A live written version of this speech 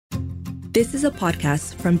This is a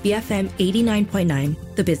podcast from BFM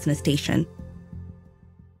 89.9, the business station.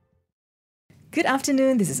 Good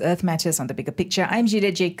afternoon. This is Earth Matters on the Bigger Picture. I'm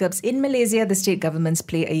Juliet Jacobs. In Malaysia, the state governments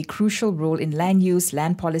play a crucial role in land use,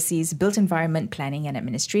 land policies, built environment planning and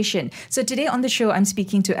administration. So today on the show, I'm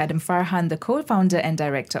speaking to Adam Farhan, the co-founder and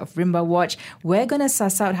director of RimbaWatch. We're going to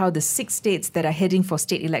suss out how the 6 states that are heading for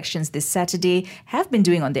state elections this Saturday have been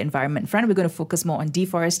doing on the environment front. We're going to focus more on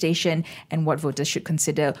deforestation and what voters should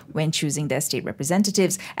consider when choosing their state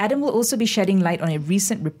representatives. Adam will also be shedding light on a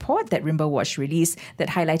recent report that RimbaWatch released that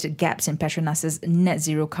highlighted gaps in Petronas's net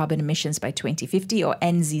zero carbon emissions by 2050 or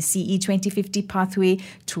NZCE 2050 pathway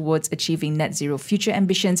towards achieving net zero future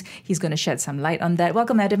ambitions. He's going to shed some light on that.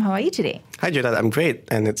 Welcome, Adam. How are you today? Hi, Judah. I'm great.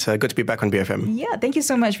 And it's good to be back on BFM. Yeah, thank you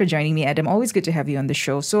so much for joining me, Adam. Always good to have you on the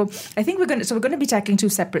show. So I think we're going to be tackling 2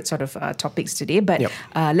 separate sort of topics today. But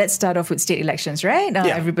let's start off with state elections, right?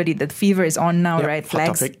 Everybody, the fever is on now, right?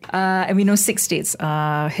 Flags. And we know 6 states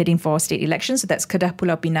are heading for state elections. So that's Kedah,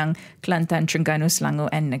 Pulau Pinang, Kelantan, Terengganu, Selangor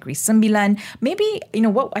and Negeri Sembilan. Maybe,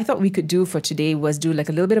 what I thought we could do for today was do like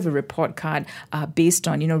a little bit of a report card based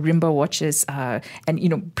on, RimbaWatch's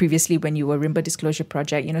and, previously when you were Rimba Disclosure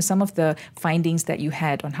Project, some of the findings that you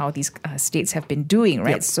had on how these states have been doing,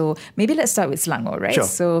 right? Yep. So maybe let's start with Selangor, right? Sure.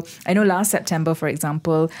 So I know last September, for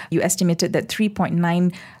example, you estimated that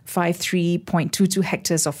 3.953.22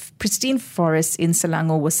 hectares of pristine forests in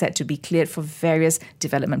Selangor were set to be cleared for various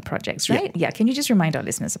development projects, right? Yeah. Can you just remind our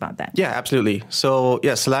listeners about that? Yeah, absolutely. So,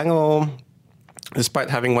 Selangor, despite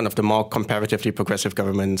having one of the more comparatively progressive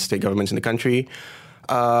state governments in the country,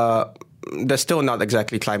 they're still not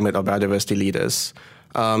exactly climate or biodiversity leaders.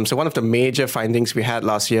 So one of the major findings we had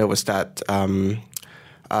last year was that the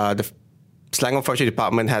Selangor Forestry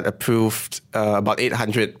Department had approved about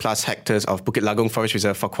 800 plus hectares of Bukit Lagong Forest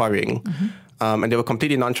Reserve for quarrying. Mm-hmm. And they were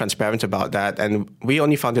completely non-transparent about that. And we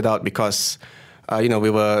only found it out because we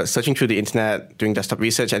were searching through the internet, doing desktop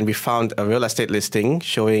research, and we found a real estate listing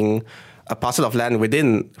showing a parcel of land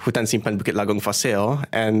within Hutan Simpan Bukit Lagong for sale.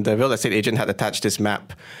 And the real estate agent had attached this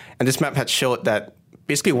map. And this map had showed that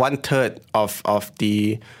basically 1/3 of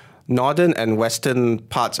the northern and western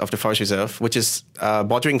parts of the forest reserve, which is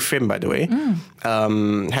bordering Frim, by the way,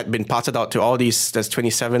 had been parted out to all these, there's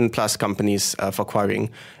 27 plus companies for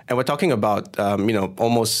quarrying. And we're talking about,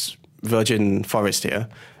 almost virgin forest here.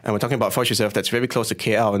 And we're talking about forest reserve that's very close to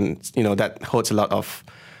KL. And, that holds a lot of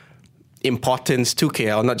importance to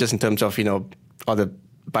KL, not just in terms of, all the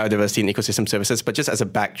biodiversity and ecosystem services, but just as a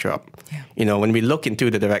backdrop. Yeah. When we look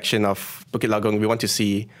into the direction of Bukit Lagong, we want to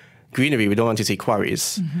see greenery, we don't want to see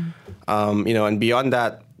quarries. Mm-hmm. And beyond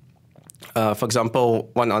that, for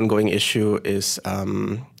example, one ongoing issue is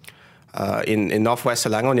in northwest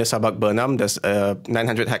Selangor near Sabak Bernam, there's a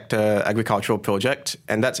 900-hectare agricultural project,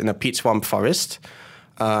 and that's in a peat swamp forest.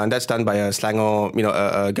 And that's done by a Selangor,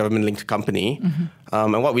 a government-linked company. Mm-hmm.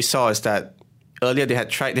 And what we saw is that earlier they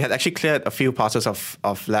had actually cleared a few parcels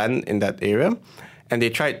of land in that area, and they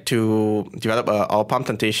tried to develop our palm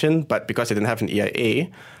plantation, but because they didn't have an EIA,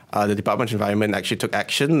 the Department of Environment actually took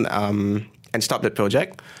action and stopped that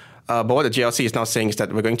project. But what the GLC is now saying is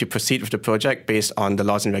that we're going to proceed with the project based on the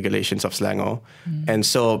laws and regulations of Selangor. And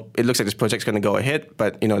so it looks like this project's going to go ahead,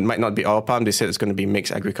 but it might not be all palm. They said it's going to be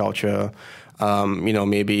mixed agriculture,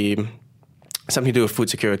 maybe something to do with food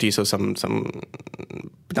security, so some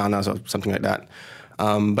bananas or something like that.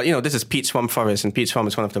 But this is peat swamp forest, and peat swamp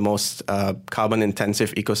is one of the most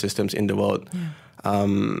carbon-intensive ecosystems in the world. Yeah.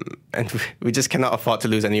 And we just cannot afford to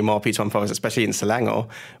lose any more peat swamp forest, especially in Selangor,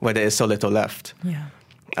 where there is so little left. Yeah.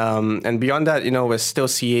 And beyond that, we're still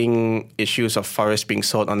seeing issues of forests being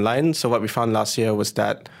sold online. So what we found last year was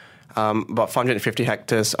that about 450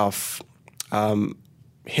 hectares of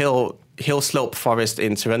hill slope forest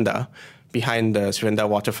in Serenda, behind the Serenda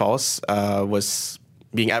waterfalls, was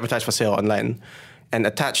being advertised for sale online. And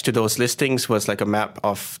attached to those listings was like a map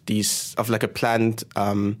of like a planned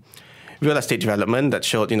real estate development that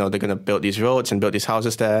showed, they're going to build these roads and build these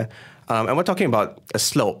houses there. And we're talking about a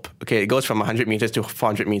slope. Okay, it goes from 100 meters to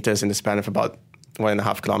 400 meters in the span of about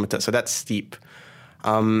 1.5 kilometers. So that's steep.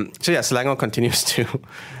 Selangor continues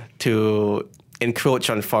to encroach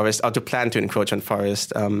on forest, or to plan to encroach on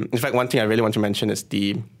forest. In fact, one thing I really want to mention is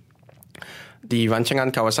the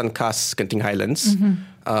Rancangan Kawasan Khas Genting Highlands,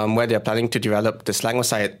 where they're planning to develop the Selangor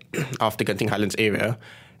side of the Genting Highlands area.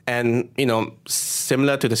 And,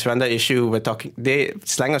 similar to the Serenda issue,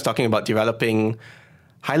 Selangor's talking about developing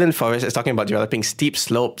Highland Forest, is talking about developing steep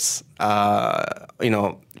slopes,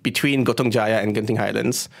 between Gotong Jaya and Genting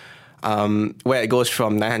Highlands, where it goes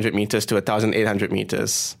from 900 meters to 1,800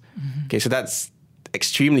 meters. Mm-hmm. Okay, so that's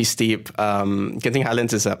extremely steep. Genting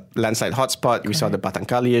Highlands is a landslide hotspot. We saw the Batang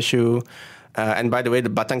Kali issue. And by the way, the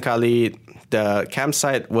Batang Kali, the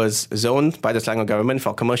campsite was zoned by the Selangor government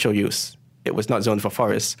for commercial use. It was not zoned for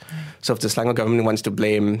forests. So if the Selangor government wants to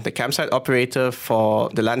blame the campsite operator for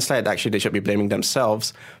the landslide, actually they should be blaming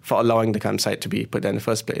themselves for allowing the campsite to be put there in the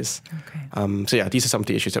first place. So yeah, these are some of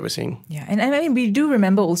the issues that we're seeing. Yeah, and I mean, we do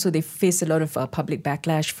remember also they faced a lot of public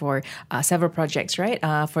backlash for several projects, right?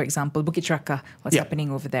 For example, Bukit Traka, what's happening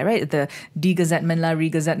over there, right? The de-gazettement la,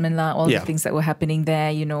 re-gazettement la, all the things that were happening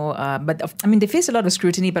there, But I mean, they faced a lot of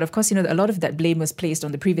scrutiny, but of course, a lot of that blame was placed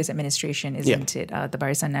on the previous administration, isn't it? The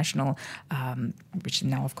Barisan Nasional, which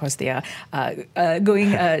now, of course, they are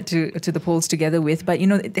going to the polls together with. But,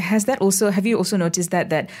 have you also noticed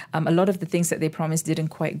that a lot of the things that they promised didn't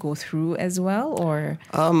quite go through as well? Or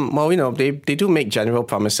they do make general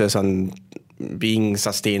promises on being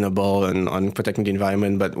sustainable and on protecting the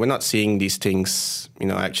environment, but we're not seeing these things,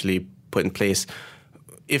 actually put in place.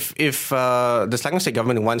 If the Selangor State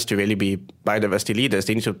government wants to really be biodiversity leaders,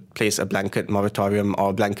 they need to place a blanket moratorium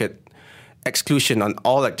or blanket exclusion on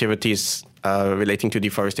all activities relating to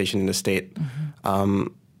deforestation in the state.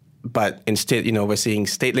 But instead, we're seeing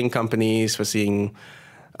state-linked companies, we're seeing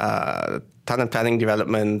town and planning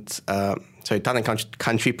development, town and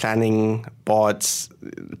country planning boards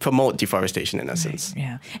promote deforestation in essence. Right,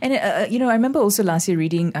 yeah. And, I remember also last year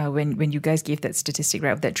reading when you guys gave that statistic,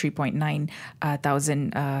 right, of that 3.9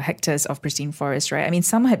 thousand hectares of pristine forest, right? I mean,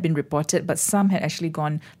 some had been reported, but some had actually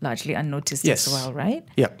gone largely unnoticed as well, right?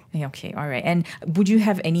 Yeah. Okay, all right. And would you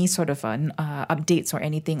have any sort of updates or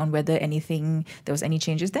anything on whether there was any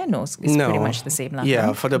changes there? No, it's pretty much the same.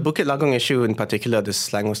 Yeah, for the Bukit Lagong issue in particular, the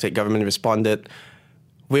Selangor State government responded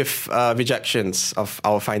with rejections of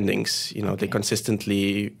our findings. They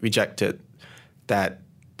consistently rejected that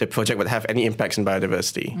the project would have any impacts on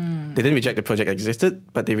biodiversity. They didn't reject the project existed,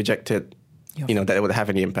 but they rejected, that it would have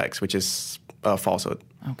any impacts, which is falsehood.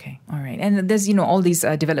 Okay, all right. And there's, all these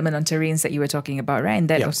development on terrains that you were talking about, right? And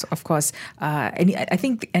that, of course, I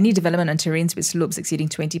think any development on terrains with slopes exceeding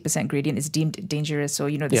 20% gradient is deemed dangerous. So,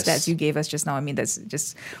 the stats you gave us just now, I mean, that's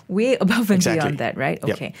just way above and beyond that, right?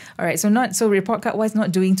 Okay. All right. So report card-wise,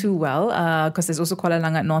 not doing too well, because there's also Kuala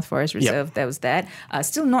Langat North Forest Reserve. There was that.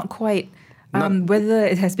 Still not quite, whether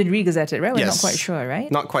it has been re-gazetted, right? We're not quite sure,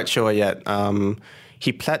 right? Not quite sure yet.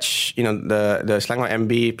 He pledged, the Selangor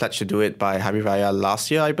MB pledged to do it by Hari Raya last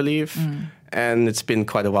year, I believe. And it's been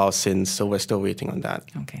quite a while since, so we're still waiting on that.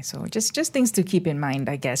 Okay, so just things to keep in mind,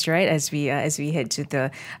 I guess, right, as we head to the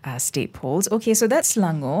state polls. Okay, so that's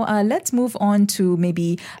Selangor. Let's move on to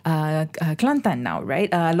maybe Kelantan now, right?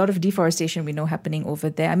 A lot of deforestation we know happening over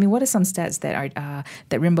there. I mean, what are some stats that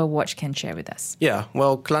RimbaWatch can share with us? Yeah,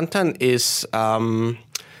 well, Kelantan is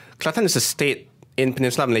a state in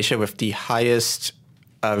Peninsular Malaysia with the highest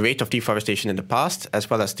rate of deforestation in the past, as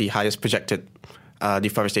well as the highest projected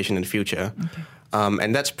deforestation in the future. Okay.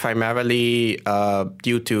 And that's primarily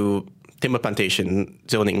due to timber plantation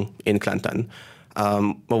zoning in Kelantan.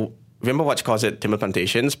 RimbaWatch calls it timber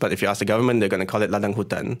plantations, but if you ask the government, they're going to call it ladang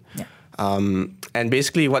hutan. Yeah. And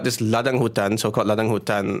basically what this ladang hutan, so-called ladang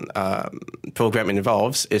hutan program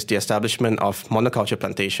involves is the establishment of monoculture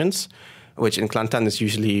plantations, which in Kelantan is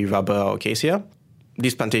usually rubber or acacia.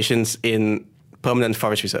 These plantations in permanent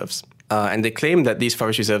forest reserves. And they claim that these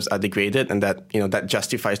forest reserves are degraded and that, that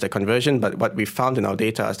justifies their conversion. But what we found in our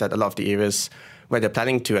data is that a lot of the areas where they're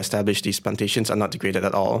planning to establish these plantations are not degraded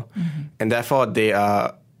at all. And therefore, they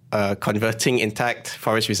are converting intact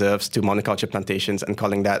forest reserves to monoculture plantations and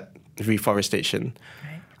calling that reforestation.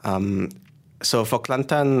 Right. So for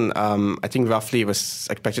Kelantan, I think roughly it was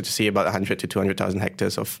expected to see about 100 to 200,000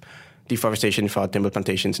 hectares of deforestation for timber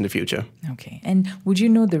plantations in the future. Okay. And would you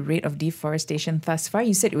know the rate of deforestation thus far?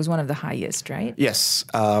 You said it was one of the highest, right? Yes.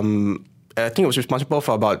 I think it was responsible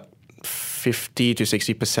for about 50 to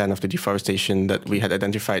 60% of the deforestation that we had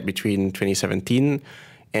identified between 2017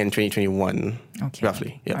 and 2021,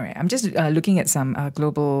 roughly. Yeah. All right. I'm just looking at some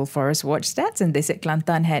Global Forest Watch stats, and they said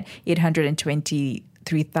Kelantan had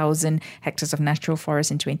 823,000 hectares of natural forest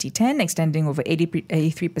in 2010, extending over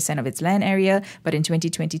 83% of its land area. But in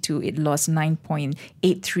 2022, it lost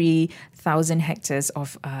 9.83 thousand hectares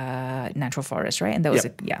of natural forest, right? And that was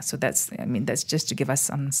so that's just to give us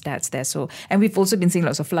some stats there. So, and we've also been seeing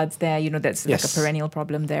lots of floods there. That's like a perennial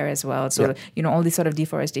problem there as well. So all this sort of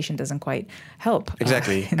deforestation doesn't quite help.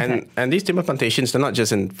 Exactly. And these timber plantations, they're not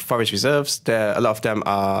just in forest reserves. A lot of them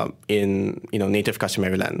are in native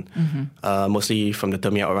customary land, mostly from the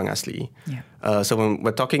Termiak Orang Asli. Yeah. So when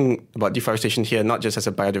we're talking about deforestation here, not just as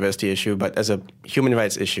a biodiversity issue, but as a human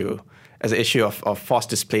rights issue, as an issue of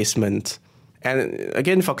forced displacement And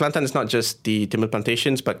again, for Kelantan, it's not just the timber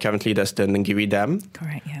plantations, but currently there's the Nenggiri Dam,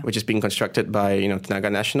 Correct, yeah. which is being constructed by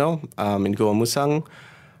Tenaga Nasional in Goa Musang.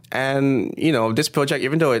 And this project,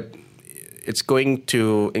 even though it's going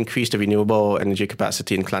to increase the renewable energy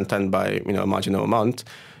capacity in Kelantan by a marginal amount,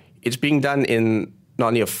 it's being done in not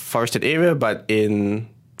only a forested area but in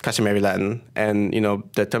customary land. And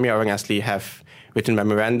the Termia Orang Asli have written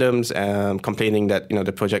memorandums complaining that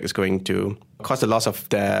the project is going to cause the loss of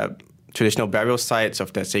their traditional burial sites,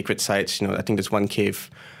 of their sacred sites. I think there's one cave,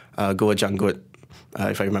 Goa Janggut,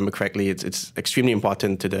 if I remember correctly. It's extremely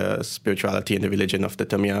important to the spirituality and the religion of the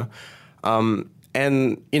Termia.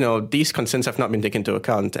 And these concerns have not been taken into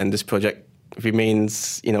account, and this project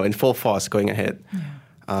remains in full force going ahead.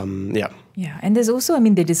 Yeah, and there's also,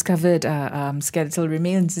 they discovered skeletal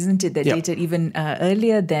remains, isn't it, that dated even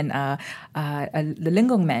earlier than the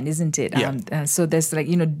Lingong man, isn't it? Yeah. So there's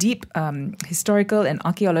deep historical and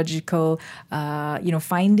archaeological,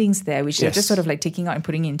 findings there, which they're just sort of taking out and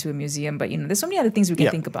putting into a museum. But, there's so many other things we can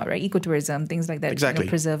think about, right? Ecotourism, things like that. Exactly.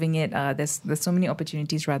 Preserving it. There's so many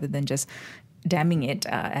opportunities rather than just damming it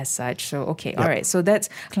as such. So, okay, all right. So that's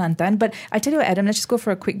Kelantan. But I tell you what, Adam, let's just go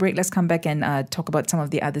for a quick break. Let's come back and talk about some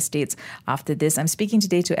of the other states after this. I'm speaking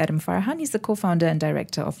today to Adam Farhan. He's the co-founder and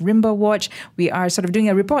director of RimbaWatch. We are sort of doing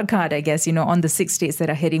a report card, I guess, on the 6 states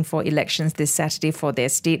that are heading for elections this Saturday for their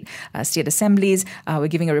state assemblies. We're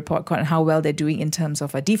giving a report card on how well they're doing in terms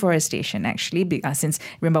of deforestation, actually, since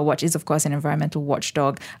RimbaWatch is, of course, an environmental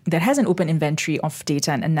watchdog that has an open inventory of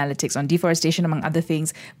data and analytics on deforestation, among other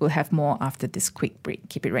things. We'll have more after this quick break.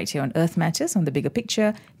 Keep it right here on Earth Matters on the Bigger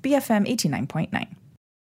Picture, BFM 89.9.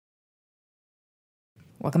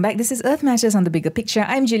 Welcome back. This is Earth Matters on the Bigger Picture.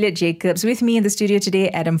 I'm Juliet Jacobs. With me in the studio today,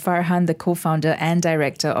 Adam Farhan, the co-founder and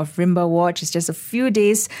director of RimbaWatch. It's just a few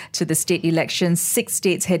days to the state elections. 6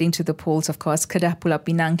 states heading to the polls, of course, Kedah, Pulau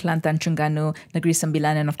Pinang, Kelantan, Terengganu, Negeri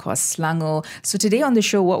Sembilan, and of course, Selangor. So today on the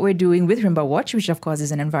show, what we're doing with RimbaWatch, which of course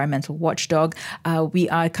is an environmental watchdog, we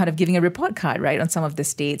are kind of giving a report card, right, on some of the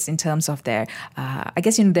states in terms of their,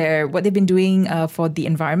 what they've been doing for the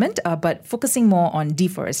environment, but focusing more on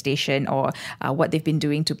deforestation or what they've been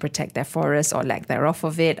doing to protect their forests or lack thereof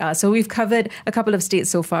of it. So we've covered a couple of states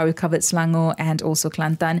so far. We've covered Selangor and also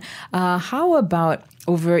Kelantan. How about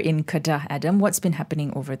over in Kedah, Adam? What's been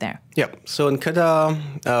happening over there? Yeah, so in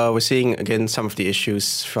Kedah, we're seeing again some of the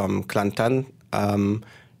issues from Kelantan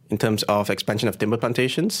in terms of expansion of timber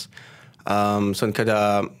plantations. So in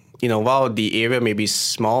Kedah, while the area may be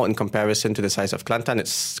small in comparison to the size of Kelantan,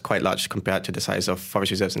 it's quite large compared to the size of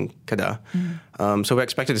forest reserves in Kedah. So we're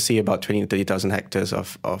expected to see about 20,000 to 30,000 hectares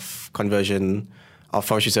of conversion of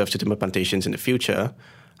forest reserves to timber plantations in the future.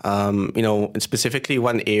 And specifically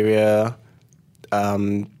one area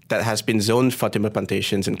that has been zoned for timber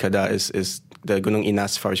plantations in Kedah is the Gunung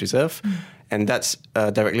Inas Forest Reserve. And that's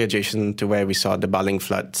directly adjacent to where we saw the Baling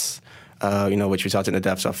floods, which resulted in the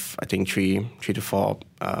deaths of, I think, three to four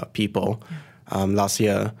people last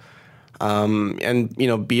year.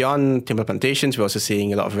 And beyond timber plantations, we're also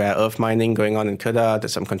seeing a lot of rare earth mining going on in Kedah.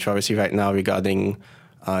 There's some controversy right now regarding,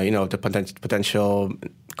 the potential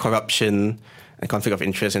corruption and conflict of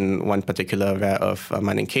interest in one particular rare earth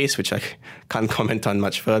mining case, which I can't comment on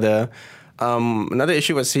much further. Another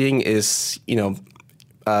issue we're seeing is,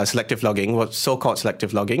 selective logging, what's so-called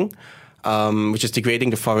selective logging, which is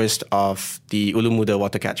degrading the forest of the Ulu Muda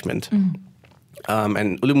water catchment.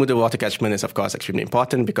 And Ulu Muda water catchment is, of course, extremely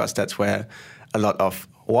important because that's where a lot of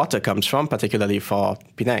water comes from, particularly for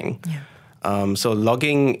Penang. Yeah. So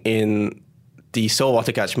logging in the sole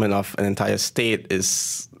water catchment of an entire state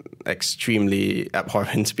is extremely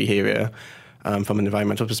abhorrent behavior from an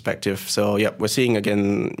environmental perspective. So, yeah, we're seeing,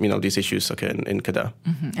 again, these issues occur in Kedah.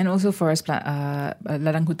 And also forest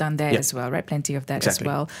ladang hutan there as well, right? Plenty of that as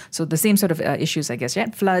well. So the same sort of issues, I guess,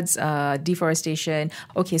 right? Floods, deforestation.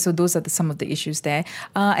 Okay, so those are some of the issues there.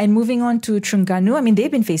 And moving on to Terengganu,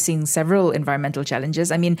 they've been facing several environmental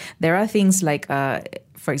challenges. There are things like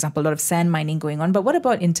for example, a lot of sand mining going on. But what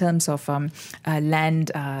about in terms of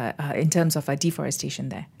land, in terms of deforestation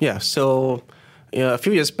there? Yeah, so a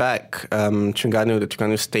few years back, the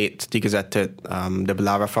Terengganu state degazetted the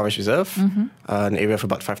Belara Forest Reserve, an area of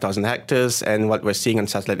about 5,000 hectares. And what we're seeing on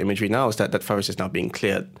satellite imagery now is that forest is now being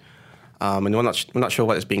cleared. And we're not sure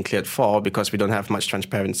what it's being cleared for because we don't have much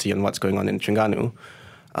transparency on what's going on in Terengganu.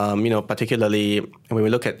 Particularly when we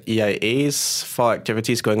look at EIAs for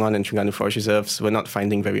activities going on in Terengganu Forest Reserves, we're not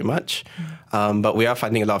finding very much. But we are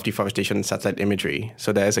finding a lot of deforestation satellite imagery.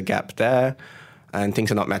 So there is a gap there and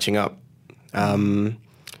things are not matching up.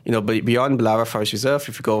 But beyond Belara Forest Reserve,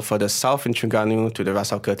 if you go further south in Terengganu to the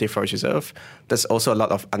Rasau Kerteh Forest Reserve, there's also a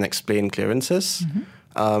lot of unexplained clearances.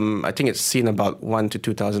 I think it's seen about 1,000 to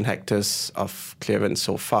 2,000 hectares of clearance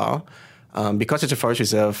so far. Because it's a forest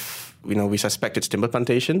reserve, we suspect it's timber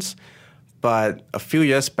plantations. But a few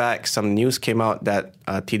years back, some news came out that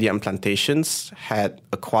TDM plantations had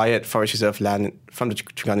acquired forest reserve land from the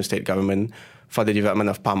Terengganu state government for the development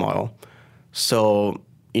of palm oil. So,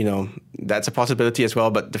 that's a possibility as well.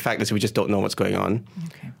 But the fact is we just don't know what's going on.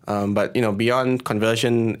 Okay. But, beyond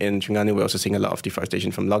conversion in Terengganu, we're also seeing a lot of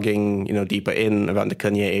deforestation from logging, deeper in around the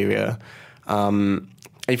Kenyir area. And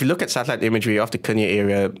if you look at satellite imagery of the Kenyir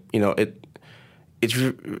area, it's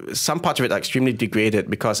some parts of it are extremely degraded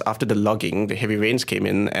because after the logging, the heavy rains came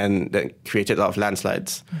in and that created a lot of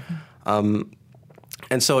landslides. And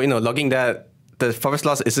so, logging that, the forest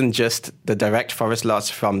loss isn't just the direct forest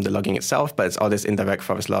loss from the logging itself, but it's all this indirect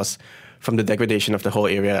forest loss from the degradation of the whole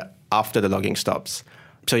area after the logging stops.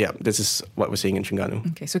 So yeah, this is what we're seeing in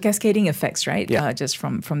Terengganu. Okay, so cascading effects, right? Yeah. Just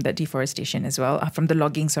from that deforestation as well, from the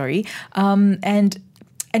logging, sorry.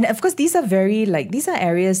 And of course, these are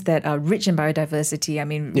areas that are rich in biodiversity. I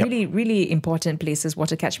mean, really, really important places,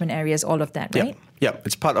 water catchment areas, all of that, right? Yeah,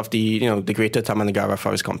 it's part of the the Greater Taman Negara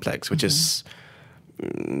Forest Complex, which is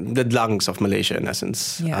the lungs of Malaysia in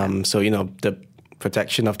essence. Yeah. So the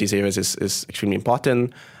protection of these areas is extremely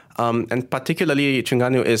important, and particularly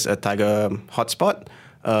Terengganu is a tiger hotspot.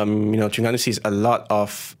 Terengganu sees a lot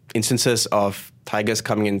of instances of tigers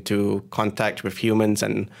coming into contact with humans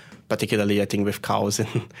and particularly, I think, with cows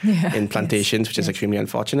in plantations, which is extremely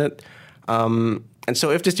unfortunate. And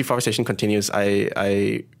so if this deforestation continues,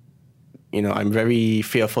 I'm very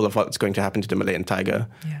fearful of what's going to happen to the Malayan tiger.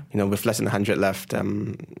 Yeah. With less than 100 left,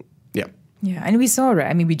 Yeah, and we saw, right?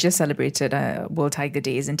 I mean, we just celebrated World Tiger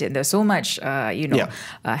Day, isn't it? And there's so much,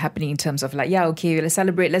 happening in terms of let's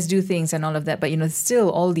celebrate, let's do things and all of that. But, still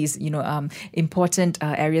all these, important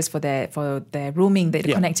areas for their roaming, the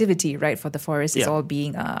connectivity, right, for the forest is all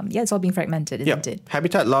being, it's all being fragmented, isn't it?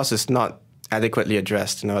 Habitat loss is not adequately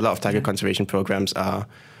addressed. A lot of tiger conservation programs are,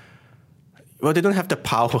 they don't have the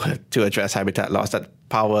power to address habitat loss. That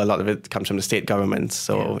power, a lot of it comes from the state governments.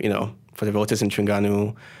 So, for the voters in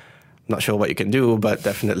Terengganu, not sure what you can do, but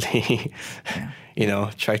definitely,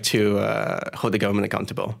 try to hold the government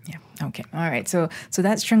accountable. Yeah. Okay. All right. So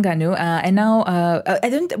that's Terengganu. And now I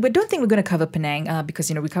don't think we're going to cover Penang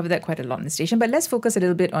because we covered that quite a lot in the station. But let's focus a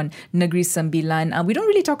little bit on Negeri Sembilan. We don't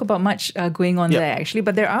really talk about much going on there actually,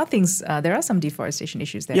 but there are things. There are some deforestation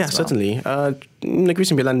issues there. Yeah, as well. certainly. Negeri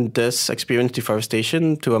Sembilan does experience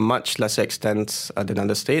deforestation to a much lesser extent than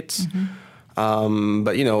other states.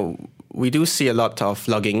 But we do see a lot of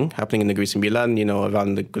logging happening in Negeri Sembilan,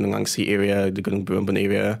 around the Gunung Angsi area, the Gunung Berembun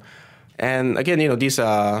area. And again, these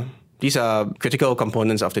are critical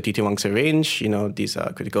components of the Titi Wangsa range. These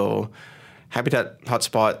are critical habitat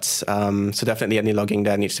hotspots. So definitely any logging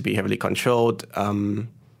there needs to be heavily controlled. And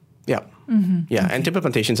timber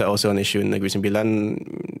plantations are also an issue in Negeri Sembilan.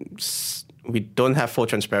 We don't have full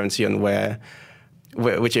transparency on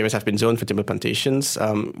which areas have been zoned for timber plantations.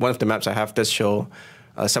 One of the maps I have does show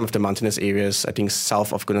some of the mountainous areas, I think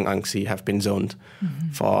south of Gunung Angsi, have been zoned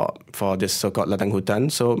for this so-called ladang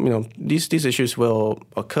hutan. So, these issues will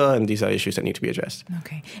occur and these are issues that need to be addressed.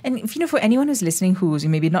 Okay. And, for anyone who's listening who's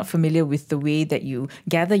maybe not familiar with the way that you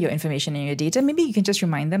gather your information and your data, maybe you can just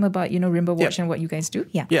remind them about, RimbaWatch and what you guys do.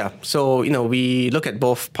 Yeah. Yeah. So, we look at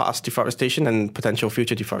both past deforestation and potential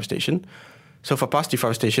future deforestation. So for past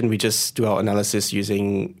deforestation, we just do our analysis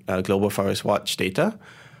using Global Forest Watch data.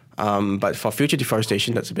 But for future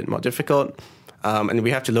deforestation, that's a bit more difficult. And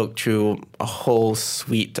we have to look through a whole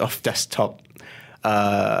suite of desktop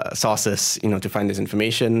sources, to find this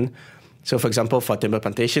information. So for example, for timber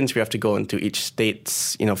plantations, we have to go into each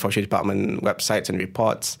state's, forestry department websites and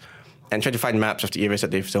reports and try to find maps of the areas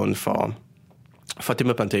that they've zoned for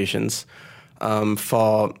timber plantations.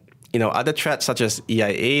 For other threats such as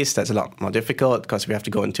EIAs, that's a lot more difficult because we have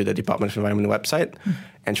to go into the Department of Environment website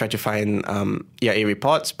and try to find EIA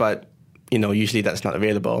reports, but usually that's not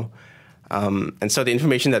available. And so the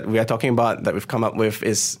information that we are talking about that we've come up with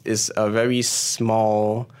is a very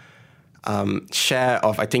small share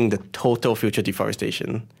of, I think, the total future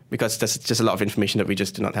deforestation, because there's just a lot of information that we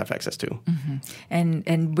just do not have access to.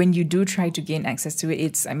 And when you do try to gain access to it,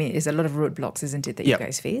 it's a lot of roadblocks, isn't it, that you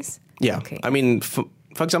guys face? Yeah. Okay. I mean,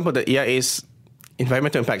 for example, the EIA's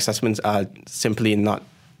environmental impact assessments are simply not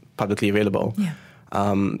publicly available. Yeah.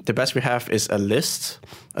 The best we have is a list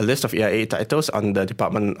of EIA titles on the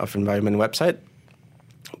Department of Environment website.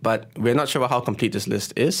 But we're not sure how complete this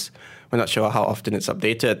list is. We're not sure how often it's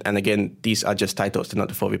updated. And again, these are just titles, they're not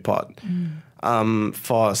the full report.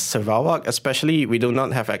 For Sarawak especially, we do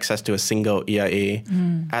not have access to a single EIA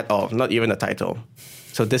at all, not even a title.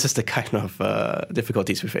 So this is the kind of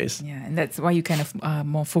difficulties we face. Yeah, and that's why you kind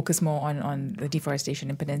of focus more on the deforestation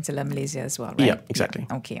in Peninsular Malaysia as well, right? Yeah, exactly.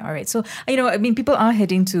 Yeah. Okay, all right. So, people are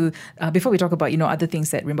heading to, before we talk about, other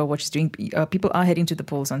things that RimbaWatch is doing, people are heading to the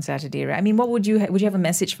polls on Saturday, right? I mean, what would you have a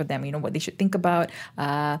message for them, what they should think about?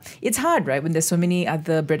 It's hard, right? When there's so many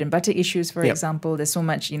other bread and butter issues, for example, there's so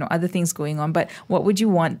much, other things going on. But what would you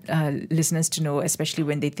want listeners to know, especially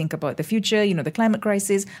when they think about the future, the climate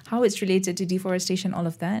crisis, how it's related to deforestation, all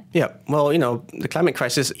of that? Yeah, well, the climate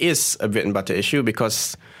crisis is a bread and butter issue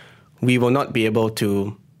because we will not be able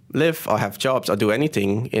to live or have jobs or do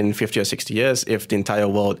anything in 50 or 60 years if the entire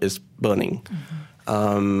world is burning.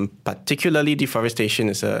 Particularly deforestation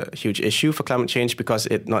is a huge issue for climate change because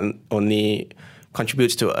it not only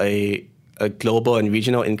contributes to a global and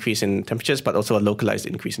regional increase in temperatures, but also a localized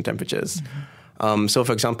increase in temperatures. So,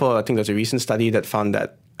 for example, I think there's a recent study that found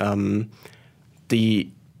that the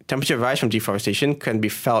temperature rise from deforestation can be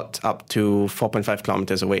felt up to 4.5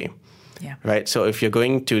 kilometers away. Yeah. Right. So if you're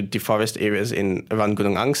going to deforest areas around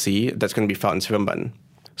Gunung Angsi, that's going to be felt in Seremban.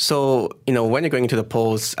 So, when you're going into the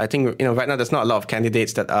polls, I think, right now there's not a lot of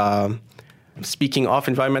candidates that are speaking of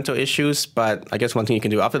environmental issues. But I guess one thing you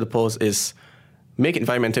can do after the polls is make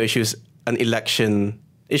environmental issues an election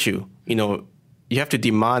issue. You have to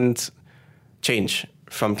demand change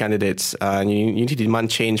from candidates. And you need to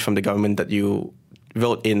demand change from the government that you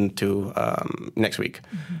vote into next week.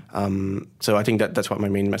 So I think that's what my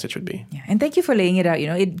main message would be. Yeah, and thank you for laying it out.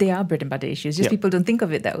 They are bread and butter issues. Just people don't think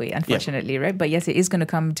of it that way, unfortunately, right? But yes, it is going to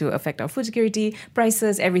come to affect our food security,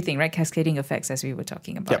 prices, everything, right? Cascading effects, as we were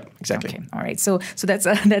talking about. Yeah, exactly. Okay, all right. So that's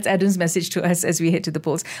Adam's message to us as we head to the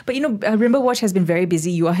polls. But RimbaWatch has been very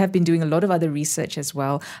busy. You have been doing a lot of other research as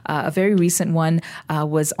well. A very recent one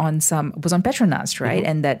was on Petronas, right?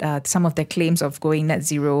 And that some of their claims of going net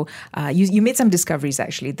zero. You made some discoveries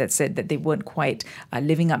actually that said that they weren't quite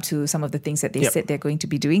living up to some of the things that they said they're going to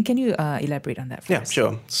be doing. Can you elaborate on that for us? Yeah,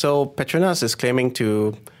 sure. So Petronas is claiming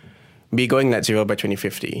to be going net zero by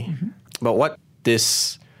 2050. But what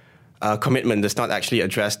this commitment does not actually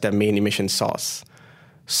address their main emission source.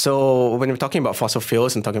 So when we're talking about fossil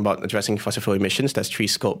fuels and talking about addressing fossil fuel emissions, there's three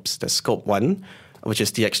scopes. There's scope 1, which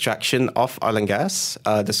is the extraction of oil and gas.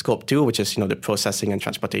 The scope 2, which is the processing and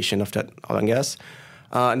transportation of that oil and gas.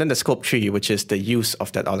 And then the scope 3, which is the use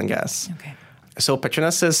of that oil and gas. Okay. So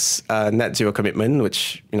Petronas' net zero commitment,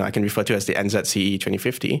 which I can refer to as the NZCE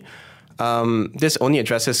 2050, this only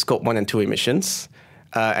addresses scope 1 and 2 emissions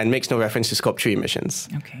and makes no reference to scope 3 emissions.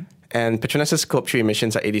 Okay. And Petronas' scope 3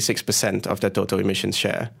 emissions are 86% of their total emissions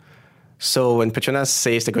share. So when Petronas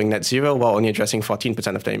says they're going net zero while only addressing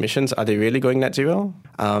 14% of their emissions, are they really going net zero?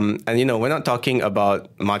 And we're not talking about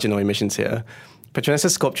marginal emissions here.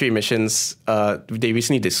 Petronas' scope 3 emissions, they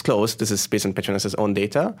recently disclosed, this is based on Petronas' own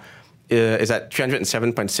data, is at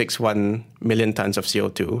 307.61 million tons of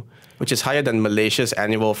CO2, which is higher than Malaysia's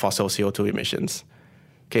annual fossil CO2 emissions.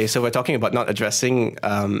 Okay, so we're talking about not addressing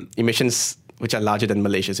emissions which are larger than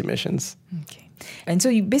Malaysia's emissions. Okay. And so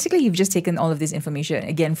you've just taken all of this information,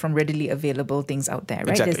 again, from readily available things out there, right?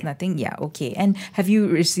 Exactly. There's nothing, okay. And have you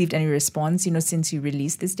received any response, since you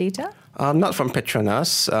released this data? Not from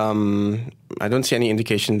Petronas. I don't see any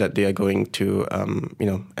indication that they are going to,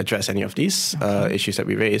 address any of these issues that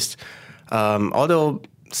we raised. Although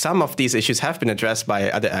some of these issues have been addressed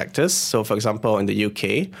by other actors. So, for example, in the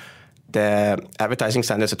UK, the Advertising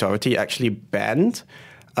Standards Authority actually banned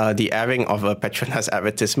the airing of a Petronas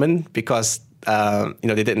advertisement because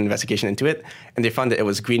they did an investigation into it and they found that it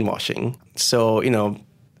was greenwashing. So,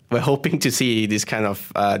 we're hoping to see these kind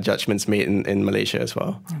of judgments made in Malaysia as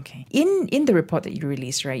well. Okay. In the report that you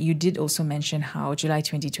released, right, you did also mention how July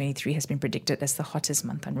 2023 has been predicted as the hottest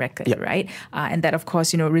month on record, right? And that, of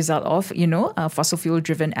course, result of, fossil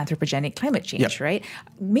fuel-driven anthropogenic climate change, right?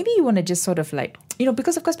 Maybe you want to just sort of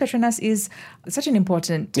because, of course, Petronas is such an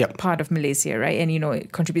important part of Malaysia, right? And,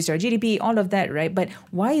 it contributes to our GDP, all of that, right? But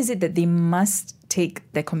why is it that they must take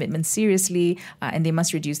their commitment seriously and they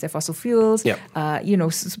must reduce their fossil fuels,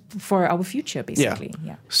 for our future, basically.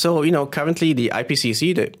 Yeah. So, currently the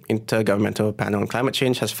IPCC, the Intergovernmental Panel on Climate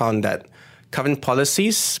Change, has found that current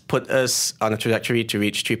policies put us on a trajectory to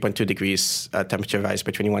reach 3.2 degrees temperature rise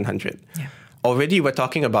by 2100. Yeah. Already, we're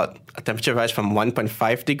talking about a temperature rise from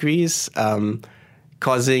 1.5 degrees,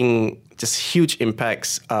 causing just huge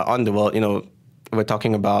impacts on the world. We're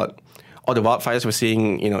talking about all the wildfires we're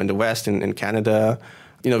seeing, in the West, in Canada.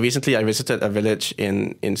 Recently I visited a village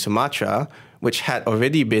in Sumatra, which had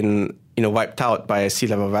already been, wiped out by a sea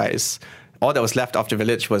level rise. All that was left of the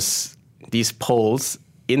village was these poles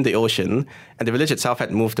in the ocean, and the village itself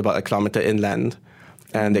had moved about 1 kilometer inland.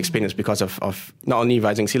 And they explain it's because of not only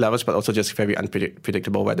rising sea levels, but also just very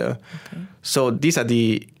unpredictable weather. Okay. So these are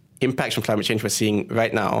the impacts from climate change we're seeing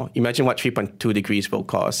right now. Imagine what 3.2 degrees will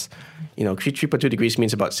cause. 3.2 degrees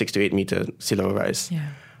means about 6 to 8 meter sea level rise. Yeah.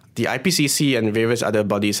 The IPCC and various other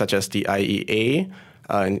bodies such as the IEA,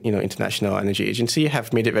 International Energy Agency,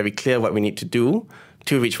 have made it very clear what we need to do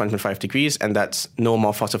to reach 1.5 degrees, and that's no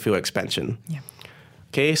more fossil fuel expansion. Yeah.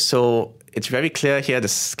 Okay, so it's very clear here,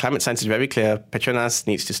 the climate science is very clear. Petronas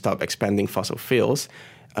needs to stop expanding fossil fuels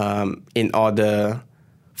in order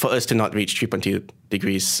for us to not reach 3.2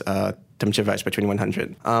 degrees temperature rise by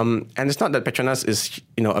 2100. And it's not that Petronas is,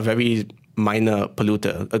 a very minor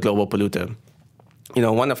polluter, a global polluter.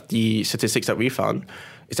 One of the statistics that we found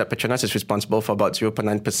is that Petronas is responsible for about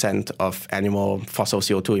 0.9% of annual fossil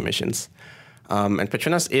CO2 emissions. And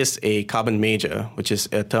Petronas is a carbon major, which is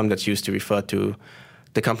a term that's used to refer to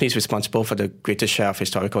the companies responsible for the greatest share of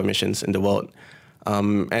historical emissions in the world.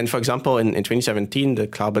 And for example, in 2017, the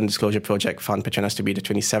Carbon Disclosure Project found Petronas to be the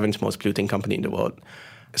 27th most polluting company in the world.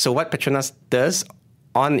 So what Petronas does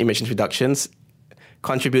on emissions reductions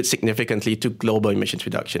contributes significantly to global emissions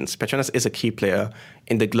reductions. Petronas is a key player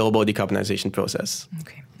in the global decarbonization process.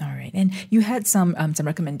 Okay, all right. And you had some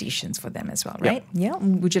recommendations for them as well, right? Yeah.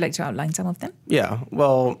 Would you like to outline some of them? Yeah.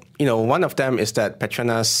 Well, one of them is that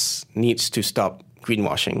Petronas needs to stop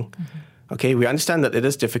greenwashing. Mm-hmm. Okay, we understand that it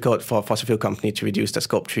is difficult for a fossil fuel company to reduce their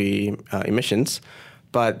Scope 3 emissions,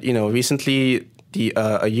 but recently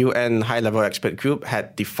a UN high-level expert group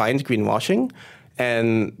had defined greenwashing,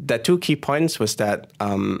 and the two key points was that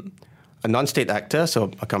a non-state actor,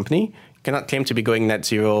 so a company, cannot claim to be going net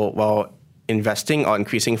zero while investing or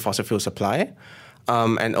increasing fossil fuel supply,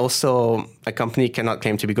 and also a company cannot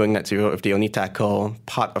claim to be going net zero if they only tackle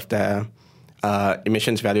part of their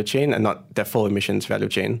emissions value chain and not their full emissions value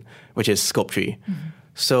chain, which is Scope 3. Mm-hmm.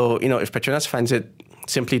 So, if Petronas finds it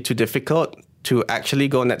simply too difficult to actually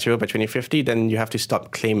go net zero by 2050, then you have to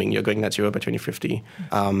stop claiming you're going net zero by 2050.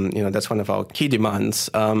 Mm-hmm. That's one of our key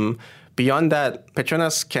demands. Beyond that,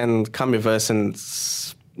 Petronas can come reverse and,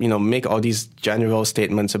 make all these general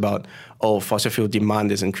statements about, fossil fuel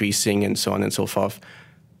demand is increasing and so on and so forth.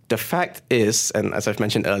 The fact is, and as I've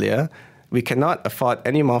mentioned earlier, we cannot afford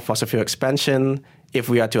any more fossil fuel expansion if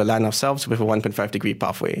we are to align ourselves with a 1.5 degree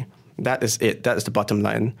pathway. That is it. That is the bottom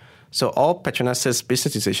line. So all Petronas'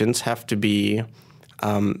 business decisions have to be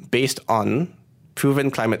based on proven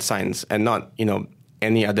climate science and not,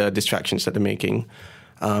 any other distractions that they're making.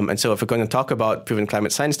 And so if we're going to talk about proven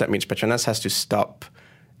climate science, that means Petronas has to stop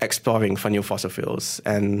exploring for new fossil fuels.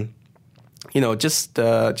 And, just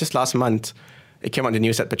last month, it came out in the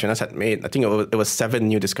news that Petronas had made, I think it was 7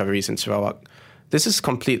 new discoveries in Sarawak. This is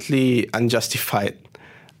completely unjustified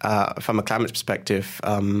from a climate perspective.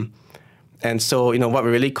 And so, what we're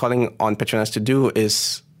really calling on Petronas to do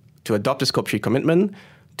is to adopt a Scope 3 commitment,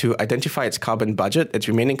 to identify its carbon budget, its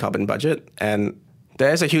remaining carbon budget. And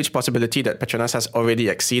there's a huge possibility that Petronas has already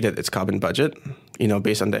exceeded its carbon budget,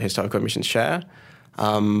 based on their historical emissions share.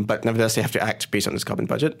 But nevertheless, they have to act based on this carbon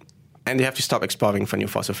budget. And they have to stop exploring for new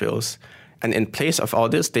fossil fuels. And in place of all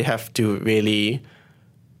this, they have to really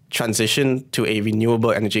transition to a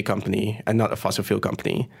renewable energy company and not a fossil fuel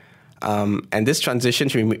company. And this transition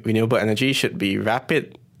to renewable energy should be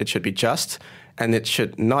rapid, it should be just, and it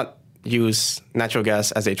should not use natural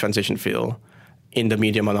gas as a transition fuel in the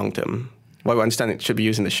medium or long term. While we understand it should be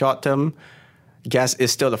used in the short term, gas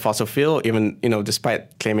is still a fossil fuel, even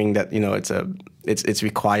despite claiming that it's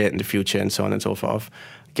required in the future and so on and so forth.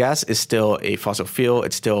 Gas is still a fossil fuel.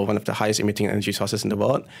 It's still one of the highest emitting energy sources in the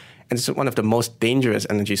world. And it's one of the most dangerous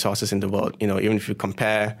energy sources in the world. Even if you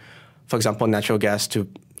compare, for example, natural gas to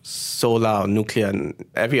solar or nuclear and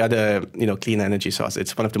every other, clean energy source,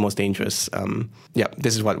 it's one of the most dangerous.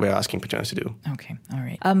 This is what we're asking Petronas to do. Okay, all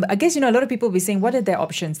right. I guess, a lot of people will be saying, what are their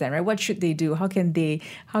options then, right? What should they do? How can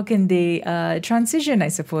they transition, I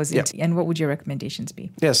suppose? And what would your recommendations be?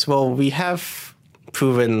 Yes, well, we have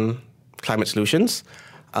proven climate solutions.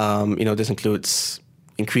 This includes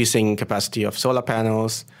increasing capacity of solar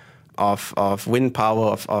panels, of wind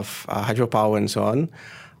power, of hydropower, and so on.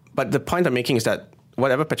 But the point I'm making is that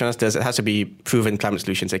whatever Petronas does, it has to be proven climate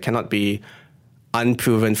solutions. It cannot be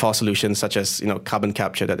unproven false solutions such as carbon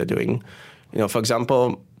capture that they're doing. For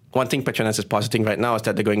example, one thing Petronas is positing right now is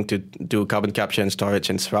that they're going to do carbon capture and storage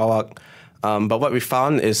in Sarawak. But what we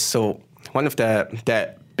found is, one of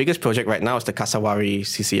their biggest project right now is the Kasawari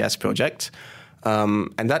CCS project.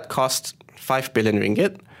 And that cost 5 billion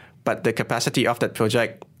ringgit, but the capacity of that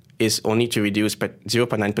project is only to reduce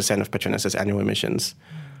 0.9% of Petronas' annual emissions.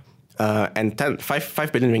 And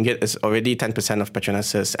 5 billion ringgit is already 10% of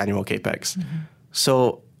Petronas' annual capex. Mm-hmm.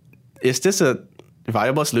 So is this a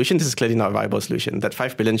viable solution. This is clearly not a viable solution. That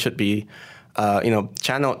 5 billion should be,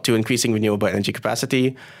 channeled to increasing renewable energy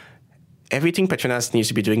capacity. Everything Petronas needs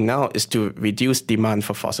to be doing now is to reduce demand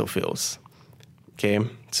for fossil fuels. Okay,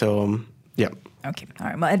 so yeah. Okay. All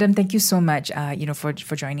right. Well, Adam, thank you so much,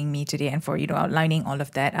 for joining me today and for, outlining all of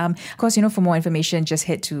that. Of course, for more information, just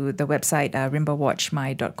head to the website,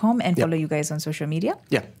 RimbaWatchMy.com and follow you guys on social media.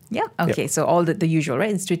 Yeah. Yeah. Okay. So all the usual, right?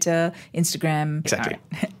 It's Twitter, Instagram. Exactly.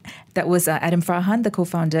 Right. That was Adam Farhan, the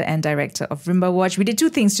co-founder and director of RimbaWatch. We did two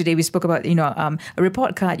things today. We spoke about, a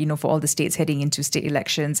report card, for all the states heading into state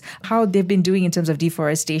elections, how they've been doing in terms of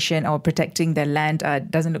deforestation or protecting their land.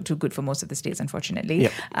 Doesn't look too good for most of the states, unfortunately.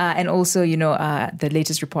 Yep. And also, the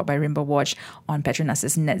latest report by RimbaWatch on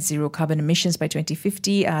Petronas's net zero carbon emissions by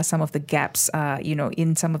 2050, some of the gaps,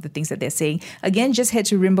 in some of the things that they're saying. Again, just head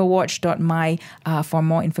to rimbawatch.my for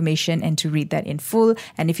more information and to read that in full.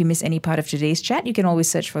 And if you miss any part of today's chat, you can always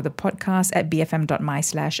search for the podcast at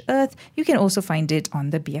bfm.my/earth. You can also find it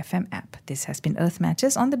on the BFM app. This has been Earth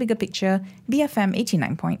Matters on The Bigger Picture, BFM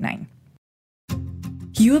 89.9.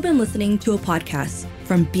 You have been listening to a podcast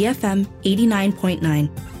from BFM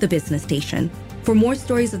 89.9, the business station. For more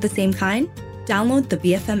stories of the same kind, download the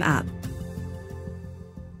BFM app.